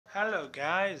Hello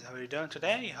guys, how are you doing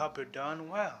today? Hope you're doing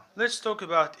well. Let's talk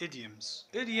about idioms.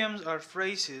 Idioms are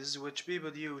phrases which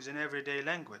people use in everyday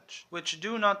language, which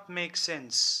do not make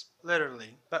sense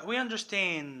literally, but we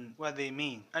understand what they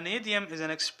mean. An idiom is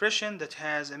an expression that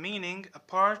has a meaning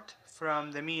apart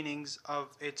from the meanings of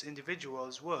its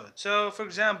individual's words. So, for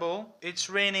example, it's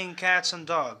raining cats and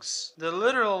dogs. The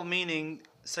literal meaning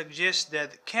suggests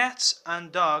that cats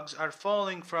and dogs are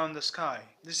falling from the sky.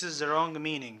 This is the wrong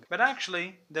meaning. But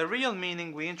actually, the real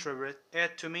meaning we interpret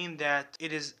it to mean that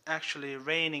it is actually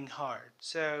raining hard.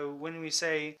 So when we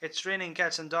say it's raining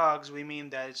cats and dogs, we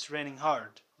mean that it's raining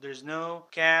hard. There's no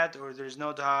cat or there's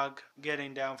no dog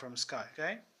getting down from sky,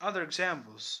 okay? Other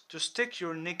examples. To stick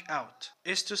your neck out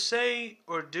is to say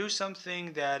or do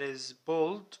something that is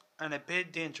bold and a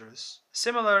bit dangerous.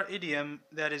 Similar idiom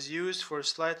that is used for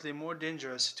slightly more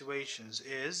dangerous situations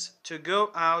is to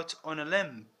go out on a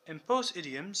limb. In both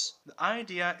idioms, the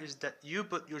idea is that you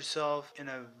put yourself in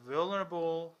a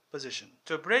vulnerable position.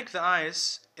 To break the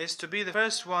ice is to be the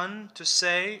first one to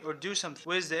say or do something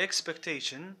with the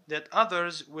expectation that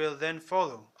others will then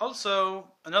follow. Also,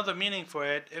 another meaning for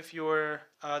it, if you're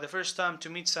the first time to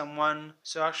meet someone,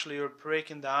 so actually you're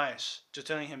breaking the ice to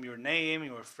telling him your name,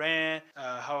 your friend,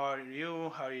 how are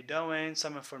you doing,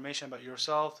 some information about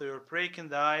yourself. So you're breaking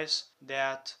the ice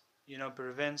that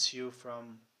prevents you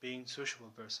from being a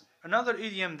sociable person. Another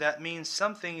idiom that means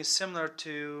something is similar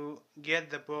to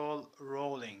get the ball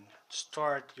rolling,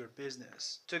 start your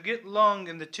business. To get long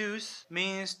in the tooth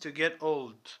means to get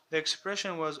old. The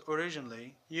expression was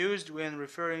originally used when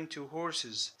referring to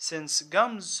horses, since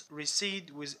gums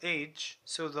recede with age,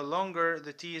 so the longer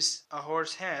the teeth a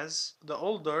horse has, the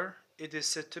older it is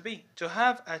said to be. To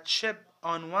have a chip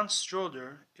on one's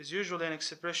shoulder is usually an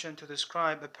expression to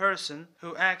describe a person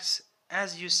who acts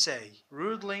as you say,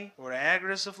 rudely or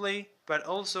aggressively, but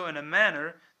also in a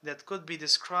manner that could be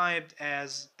described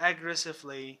as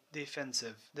aggressively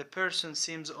defensive. The person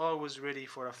seems always ready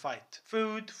for a fight.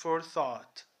 Food for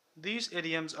thought. These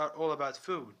idioms are all about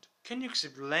food. Can you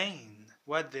explain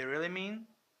what they really mean?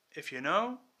 If you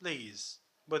know, please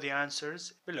put the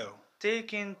answers below.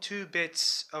 Taking two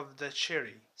bits of the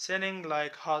cherry, selling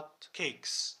like hot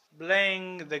cakes,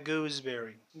 playing the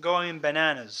gooseberry, going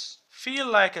bananas. Feel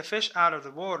like a fish out of the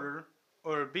water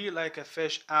or be like a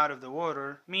fish out of the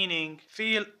water, meaning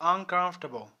feel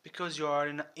uncomfortable because you are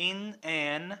in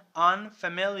an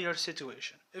unfamiliar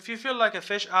situation. If you feel like a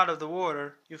fish out of the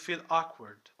water, you feel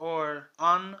awkward or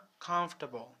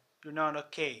uncomfortable. You're not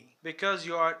okay because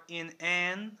you are in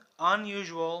an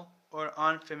unusual or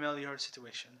unfamiliar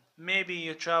situation. Maybe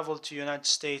you traveled to United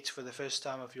States for the first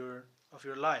time of your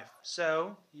life.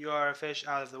 So you are a fish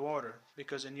out of the water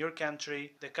because in your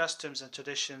country the customs and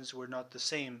traditions were not the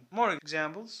same. More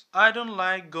examples. I don't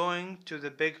like going to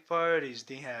the big parties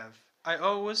they have. I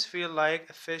always feel like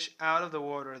a fish out of the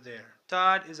water there.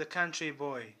 Todd is a country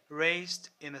boy raised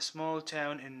in a small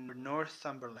town in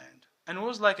Northumberland and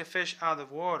was like a fish out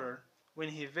of water when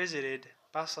he visited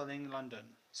bustling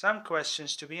London. Some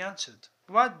questions to be answered.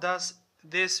 What does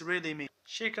this really mean?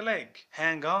 Shake a leg.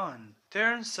 Hang on.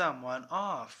 Turn someone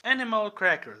off. Animal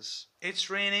crackers. It's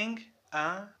raining.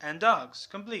 And dogs.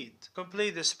 Complete.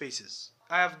 Complete the spaces.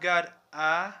 I've got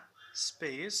a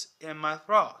space in my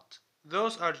throat.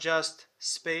 Those are just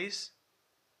space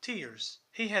tears.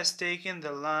 He has taken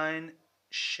the line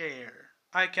share.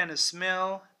 I can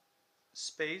smell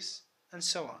space and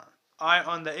so on. Eye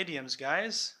on the idioms,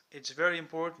 guys. It's very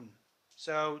important.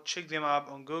 So check them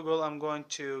up on Google. I'm going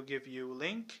to give you a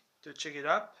link to check it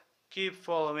up. Keep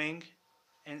following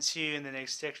and see you in the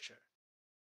next lecture.